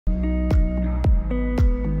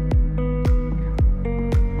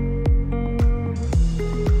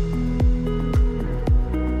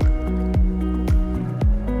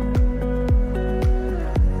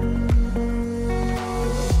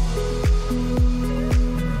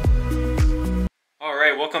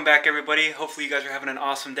welcome back everybody. Hopefully you guys are having an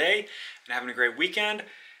awesome day and having a great weekend.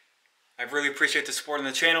 I really appreciate the support on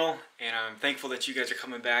the channel, and I'm thankful that you guys are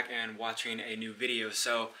coming back and watching a new video.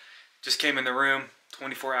 So, just came in the room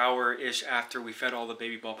 24-hour-ish after we fed all the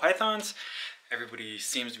baby ball pythons. Everybody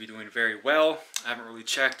seems to be doing very well. I haven't really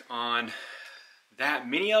checked on that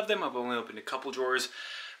many of them. I've only opened a couple drawers,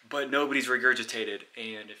 but nobody's regurgitated.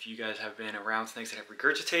 And if you guys have been around snakes that have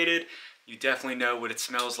regurgitated, you definitely know what it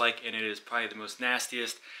smells like, and it is probably the most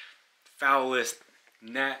nastiest, foulest,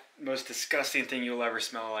 most disgusting thing you'll ever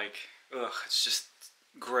smell like. Ugh, it's just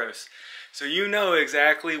gross. So you know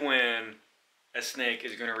exactly when a snake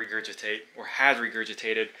is going to regurgitate or has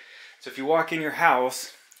regurgitated. So if you walk in your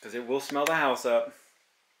house, because it will smell the house up,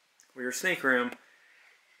 or your snake room,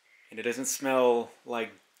 and it doesn't smell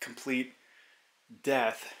like complete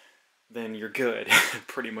death, then you're good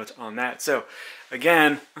pretty much on that. So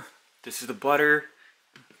again, this is the butter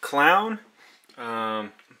clown.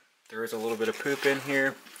 There is a little bit of poop in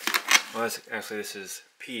here. Well, actually this is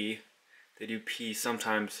pee. They do pee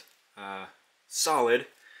sometimes solid,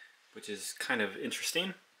 which is kind of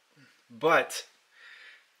interesting. But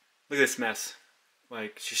look at this mess.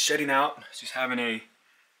 Like, she's shedding out. She's having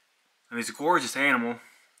it's a gorgeous animal,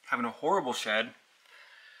 having a horrible shed.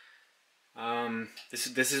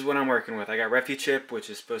 This is what I'm working with. I got Repti-Chip, which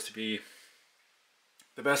is supposed to be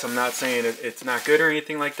the best. I'm not saying it's not good or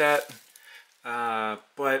anything like that.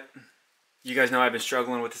 But you guys know I've been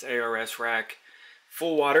struggling with this ARS rack.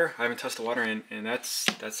 Full water. I haven't touched the water, and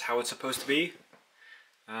that's how it's supposed to be.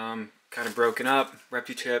 Kind of broken up.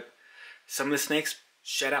 Repti-Chip. Some of the snakes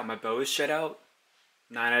shed out. My bow is shed out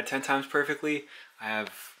 9 out of 10 times perfectly. I have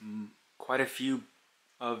quite a few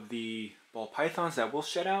of the ball pythons that will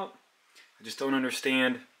shed out. I just don't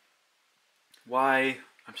understand why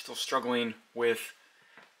I'm still struggling with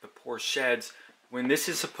the poor sheds when this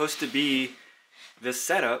is supposed to be the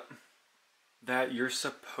setup that you're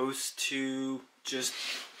supposed to just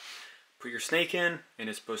put your snake in, and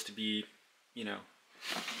it's supposed to be, you know,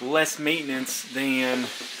 less maintenance than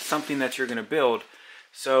something that you're going to build.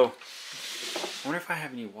 So I wonder if I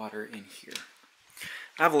have any water in here.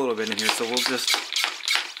 I have a little bit in here, so we'll just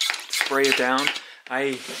spray it down.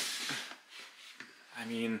 I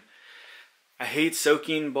mean, I hate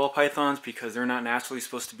soaking ball pythons because they're not naturally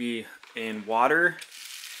supposed to be in water.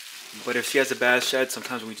 But if she has a bad shed,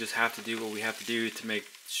 sometimes we just have to do what we have to do to make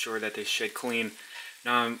sure that they shed clean.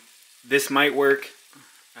 Now, this might work.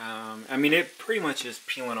 I mean, it pretty much is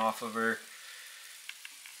peeling off of her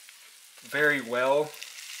very well.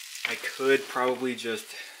 I could probably just,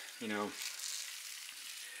 you know,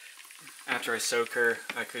 after I soak her,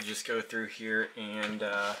 I could just go through here and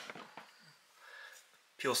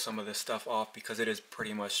peel some of this stuff off because it is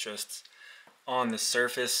pretty much just on the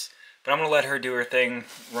surface. But I'm going to let her do her thing,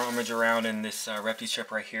 rummage around in this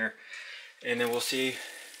Repti-Chip right here. And then we'll see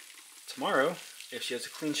tomorrow if she has a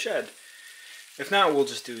clean shed. If not, we'll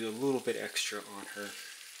just do a little bit extra on her.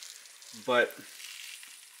 But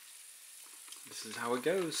this is how it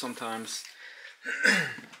goes sometimes.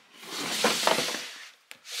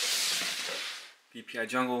 BPI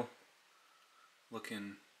Jungle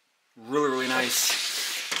looking really, really nice.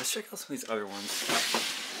 Let's check out some of these other ones.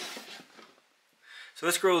 So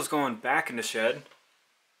this girl is going back in the shed,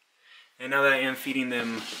 and now that I am feeding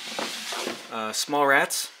them small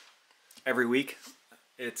rats every week,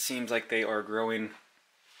 it seems like they are growing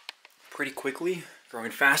pretty quickly, growing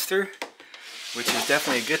faster, which is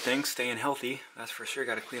definitely a good thing, staying healthy, that's for sure.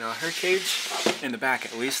 Got to clean out her cage, in the back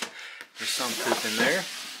at least. There's some poop in there.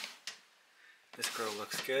 This girl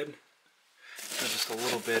looks good. There's just a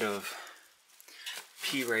little bit of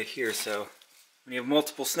pee right here, so when you have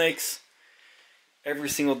multiple snakes, every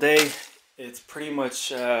single day, it's pretty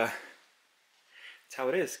much it's how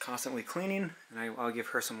it is. Constantly cleaning, and I'll give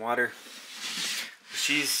her some water.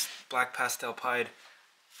 She's black pastel pied.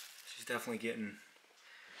 She's definitely getting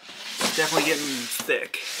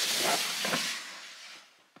thick.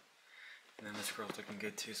 And then this girl's looking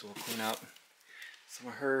good too, so we'll clean out some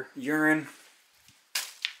of her urine.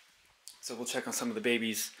 So we'll check on some of the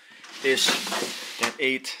babies-ish that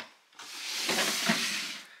ate.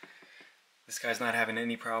 This guy's not having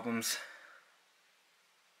any problems.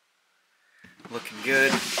 Looking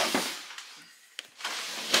good.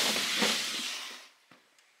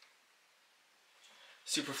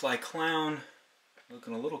 Superfly Clown,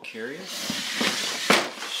 looking a little curious.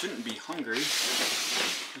 Shouldn't be hungry.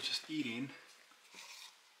 We're just eating.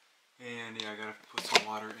 And yeah, I gotta put some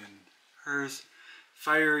water in hers.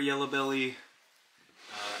 Fire Yellow Belly,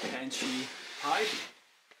 Banshee Pied.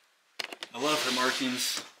 I love her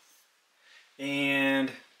markings. And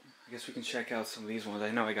I guess we can check out some of these ones. I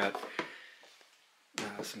know I got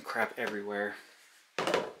some crap everywhere.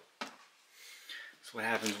 That's what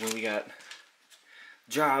happens when we got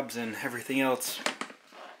jobs and everything else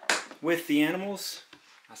with the animals.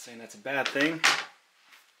 Not saying that's a bad thing.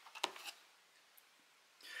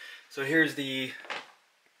 So here's the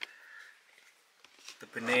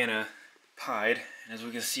banana pied. And as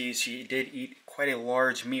we can see, she did eat quite a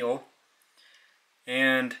large meal.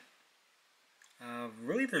 And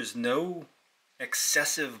really there's no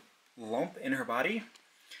excessive lump in her body.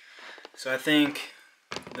 So I think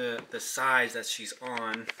the size that she's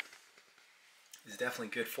on is definitely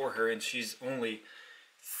good for her, and she's only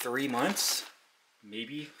 3 months,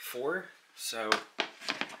 maybe 4, so,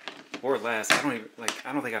 or less. I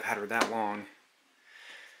don't think I've had her that long.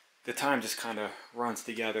 The time just kind of runs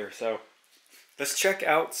together. So let's check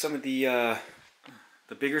out some of the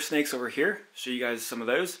bigger snakes over here. Show you guys some of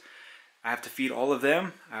those. I have to feed all of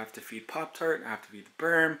them. I have to feed Pop-Tart, I have to feed the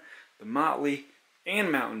Burm, the Motley,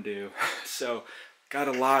 and Mountain Dew. So got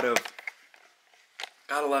a lot of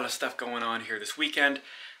stuff going on here this weekend.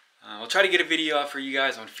 I'll try to get a video out for you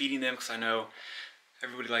guys on feeding them, because I know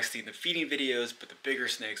everybody likes to see the feeding videos, but the bigger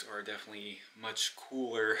snakes are definitely much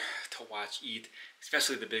cooler to watch eat,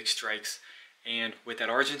 especially the big strikes. And with that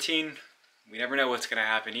Argentine, we never know what's going to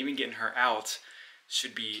happen. Even getting her out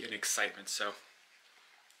should be an excitement. So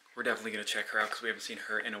we're definitely going to check her out, because we haven't seen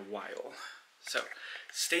her in a while. So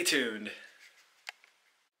stay tuned.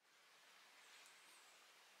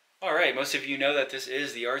 Alright, most of you know that this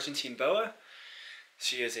is the Argentine boa.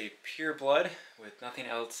 She is a pure blood with nothing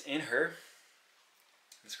else in her.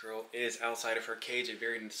 This girl is outside of her cage, a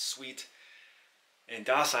very sweet and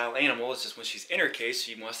docile animal. It's just when she's in her cage,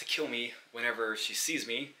 she wants to kill me whenever she sees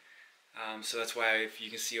me. So that's why, if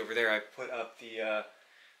you can see over there, I put up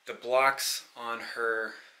the blocks on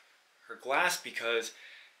her glass, because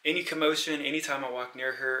any commotion, anytime I walk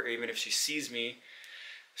near her, or even if she sees me,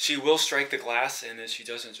 she will strike the glass. And then she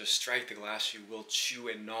doesn't just strike the glass, she will chew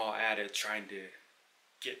and gnaw at it, trying to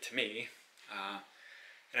get to me.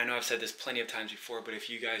 And I know I've said this plenty of times before, but if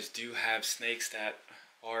you guys do have snakes that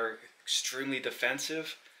are extremely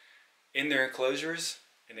defensive in their enclosures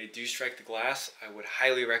and they do strike the glass, I would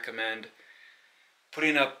highly recommend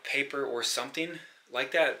putting up paper or something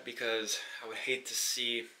like that, because I would hate to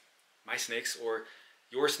see my snakes or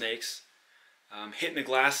your snakes hitting the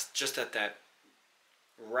glass just at that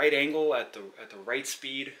right angle, at the right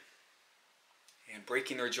speed, and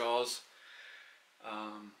breaking their jaws,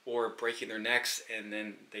 or breaking their necks, and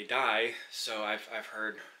then they die. So I've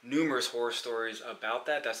heard numerous horror stories about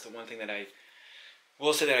that. That's the one thing that I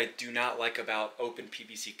will say that I do not like about open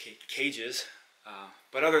PVC cages.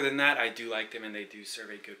 But other than that, I do like them, and they do serve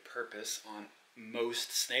a good purpose on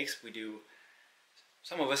most snakes. We do,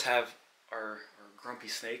 some of us have our grumpy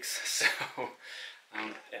snakes, so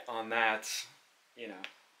on that, you know,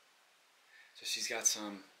 so she's got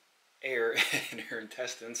some air in her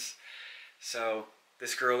intestines. So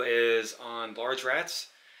this girl is on large rats.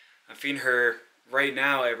 I'm feeding her right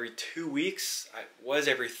now every 2 weeks. I was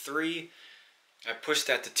every 3. I pushed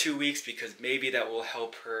that to 2 weeks because maybe that will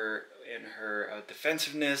help her in her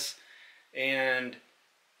defensiveness, and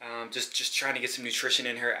just trying to get some nutrition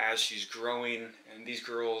in her as she's growing. And these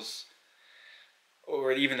girls,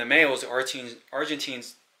 or even the males,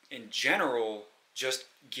 Argentines in general, just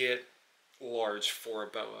get large for a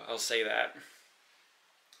boa. I'll say that.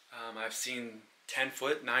 I've seen 10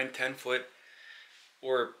 foot, 9-10 foot,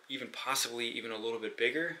 or even possibly even a little bit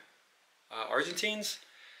bigger Argentines.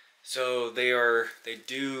 So they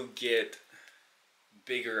do get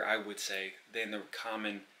bigger, I would say, than the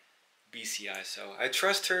common BCI. So I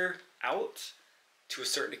trust her out to a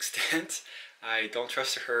certain extent. I don't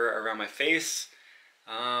trust her around my face.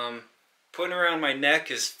 Putting her around my neck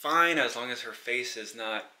is fine, as long as her face is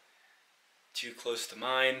not too close to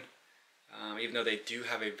mine. Even though they do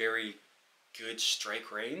have a very good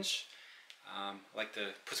strike range, I like to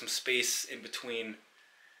put some space in between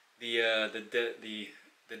the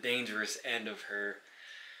dangerous end of her.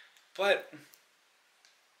 But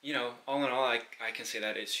you know, all in all, I can say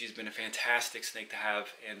that she's been a fantastic snake to have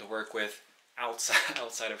and to work with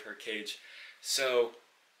outside of her cage. So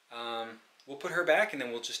we'll put her back, and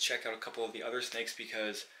then we'll just check out a couple of the other snakes,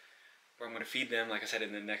 because I'm going to feed them, like I said,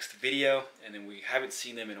 in the next video. And then we haven't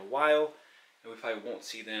seen them in a while, and we probably won't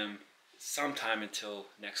see them sometime until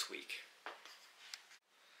next week.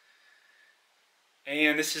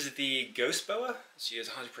 And this is the ghost boa. She is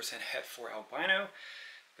 100% het for albino,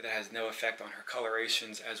 but that has no effect on her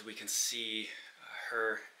colorations, as we can see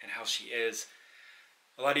her and how she is.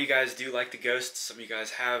 A lot of you guys do like the ghosts. Some of you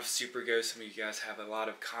guys have super ghosts. Some of you guys have a lot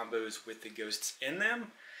of combos with the ghosts in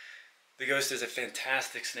them. The ghost is a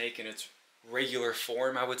fantastic snake, and it's regular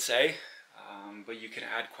form, I would say. But you can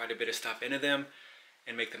add quite a bit of stuff into them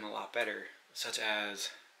and make them a lot better, such as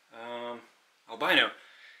albino.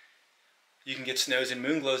 You can get snows and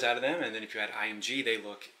moon glows out of them, and then if you add IMG, they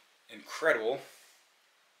look incredible.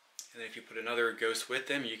 And then if you put another ghost with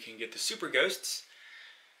them, you can get the super ghosts.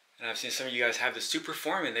 And I've seen some of you guys have the super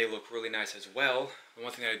form, and they look really nice as well. The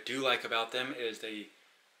one thing that I do like about them is they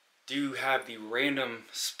do have the random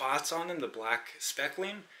spots on them, the black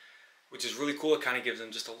speckling, which is really cool. It kind of gives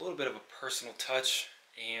them just a little bit of a personal touch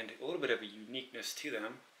and a little bit of a uniqueness to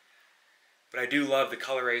them. But I do love the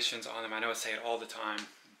colorations on them. I know I say it all the time,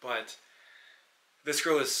 but this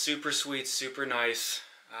girl is super sweet, super nice.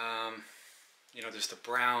 You know, there's the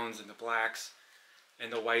browns and the blacks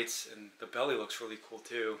and the whites, and the belly looks really cool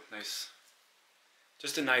too. Nice,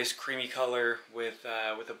 just a nice creamy color with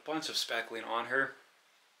a bunch of speckling on her.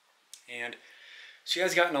 And she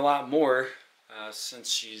has gotten a lot more since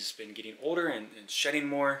she's been getting older and shedding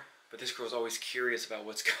more. But this girl's always curious about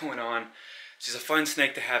what's going on. She's a fun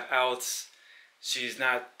snake to have outs. She's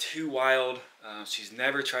not too wild. She's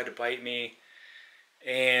never tried to bite me.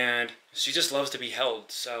 And she just loves to be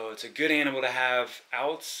held. So it's a good animal to have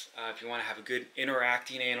outs if you want to have a good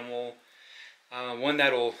interacting animal. One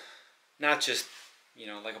that'll not just, you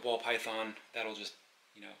know, like a ball python, that'll just,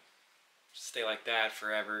 you know, stay like that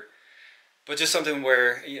forever. But just something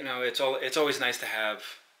where, you know, it's always nice to have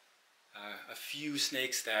a few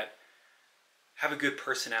snakes that have a good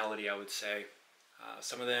personality, I would say.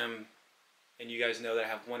 Some of them, and you guys know that I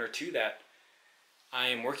have one or two that I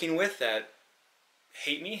am working with that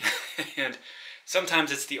hate me. And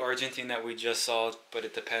sometimes it's the Argentine that we just saw, but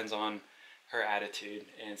it depends on her attitude.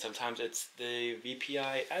 And sometimes it's the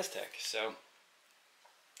VPI Aztec. So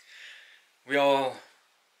we all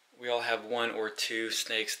have one or two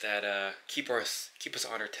snakes that keep us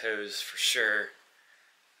on our toes for sure.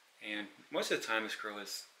 And most of the time this girl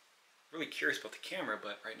is really curious about the camera,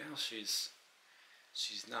 but right now she's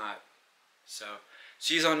not. So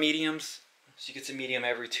she's on mediums. She gets a medium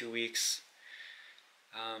every 2 weeks.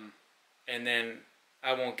 And then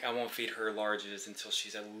I won't feed her larges until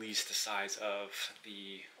she's at least the size of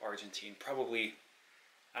the Argentine. Probably,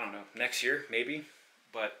 I don't know, next year maybe.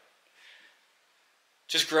 But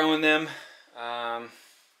just growing them,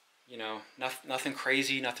 you know, nothing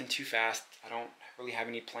crazy, nothing too fast. I don't really have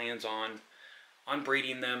any plans on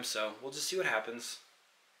breeding them, so we'll just see what happens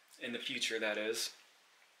in the future, that is.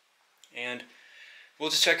 And we'll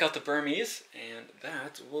just check out the Burmese, and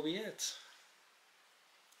that will be it.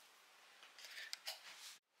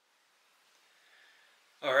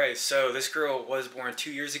 Alright, so this girl was born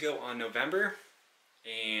 2 years ago on November,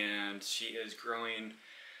 and she is growing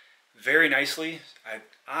very nicely.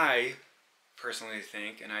 I personally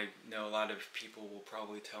think, and I know a lot of people will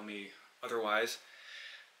probably tell me otherwise,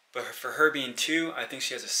 but for her being 2, I think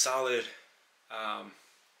she has a solid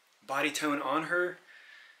body tone on her.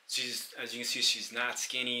 She's, as you can see, she's not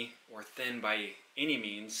skinny or thin by any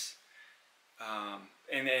means.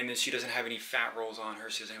 And she doesn't have any fat rolls on her.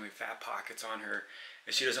 She doesn't have any fat pockets on her.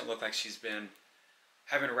 And she doesn't look like she's been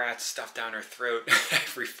having rats stuffed down her throat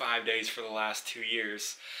every 5 days for the last 2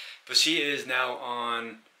 years. But she is now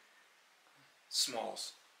on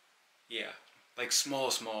smalls. Yeah, like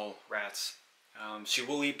small rats. She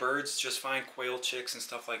will eat birds just fine, quail, chicks, and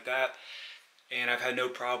stuff like that. And I've had no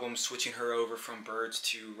problem switching her over from birds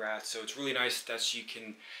to rats. So it's really nice that she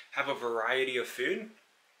can have a variety of food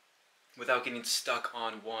without getting stuck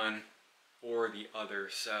on one or the other.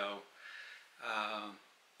 So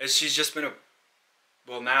she's just been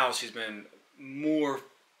now she's been more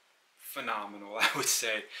phenomenal, I would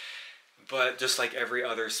say. But just like every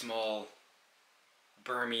other small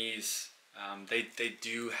Burmese, they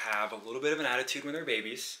do have a little bit of an attitude when they're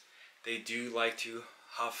babies. They do like to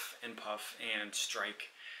huff and puff and strike.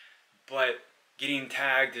 But getting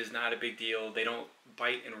tagged is not a big deal. They don't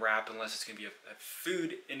bite and wrap unless it's going to be a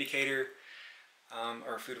food indicator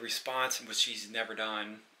or a food response, which she's never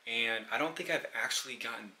done. And I don't think I've actually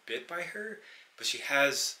gotten bit by her, but she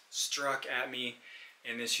has struck at me,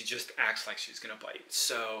 and then she just acts like she's going to bite.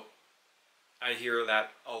 So I hear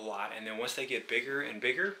that a lot. And then once they get bigger and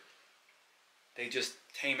bigger, they just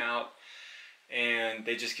tame out, and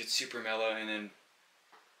they just get super mellow. And then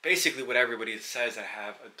basically what everybody says that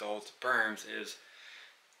have adult Burms is,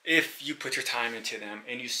 if you put your time into them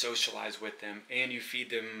and you socialize with them and you feed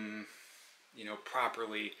them, you know,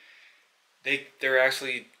 properly, they're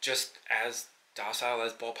actually just as docile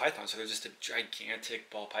as ball pythons. So they're just a gigantic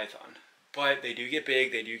ball python. But they do get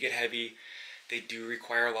big, they do get heavy, they do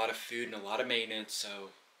require a lot of food and a lot of maintenance. So,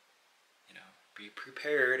 you know, be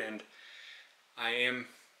prepared. And I am,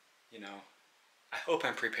 you know, I hope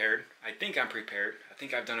I'm prepared. I think I'm prepared. I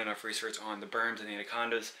think I've done enough research on the Burms and the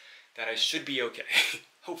anacondas that I should be okay,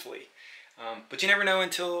 hopefully. But you never know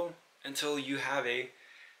until you have a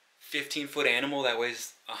 15-foot animal that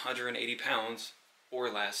weighs 180 pounds or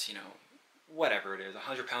less, you know, whatever it is,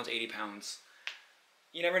 100 pounds, 80 pounds.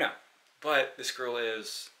 You never know. But this girl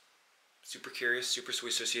is super curious, super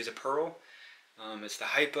sweet. So she is a pearl. It's the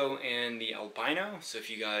hypo and the albino. So if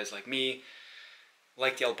you guys, like me,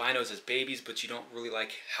 like the albinos as babies, but you don't really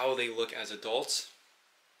like how they look as adults,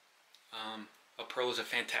 a pearl is a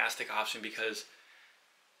fantastic option because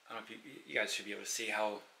I don't know if you guys should be able to see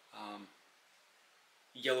how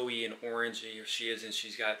yellowy and orangey she is, and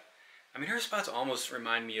she's got, I mean, her spots almost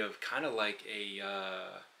remind me of kind of like a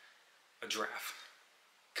giraffe,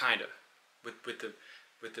 kind of, with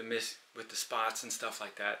the spots and stuff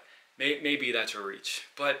like that. Maybe that's a reach,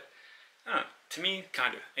 but I don't know, to me,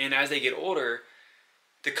 kind of. And as they get older,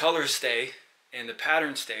 the colors stay and the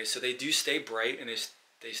patterns stay, so they do stay bright, and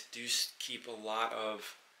they do keep a lot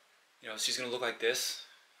of, you know, she's gonna look like this,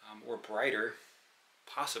 or brighter,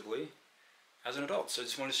 possibly, as an adult. So I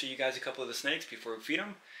just want to show you guys a couple of the snakes before we feed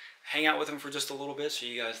them, hang out with them for just a little bit, show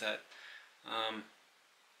you guys that,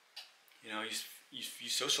 you know, you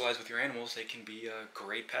socialize with your animals. They can be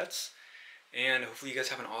great pets, and hopefully you guys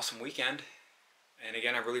have an awesome weekend. And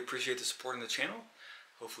again, I really appreciate the support on the channel.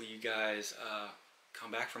 Hopefully you guys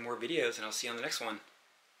come back for more videos, and I'll see you on the next one.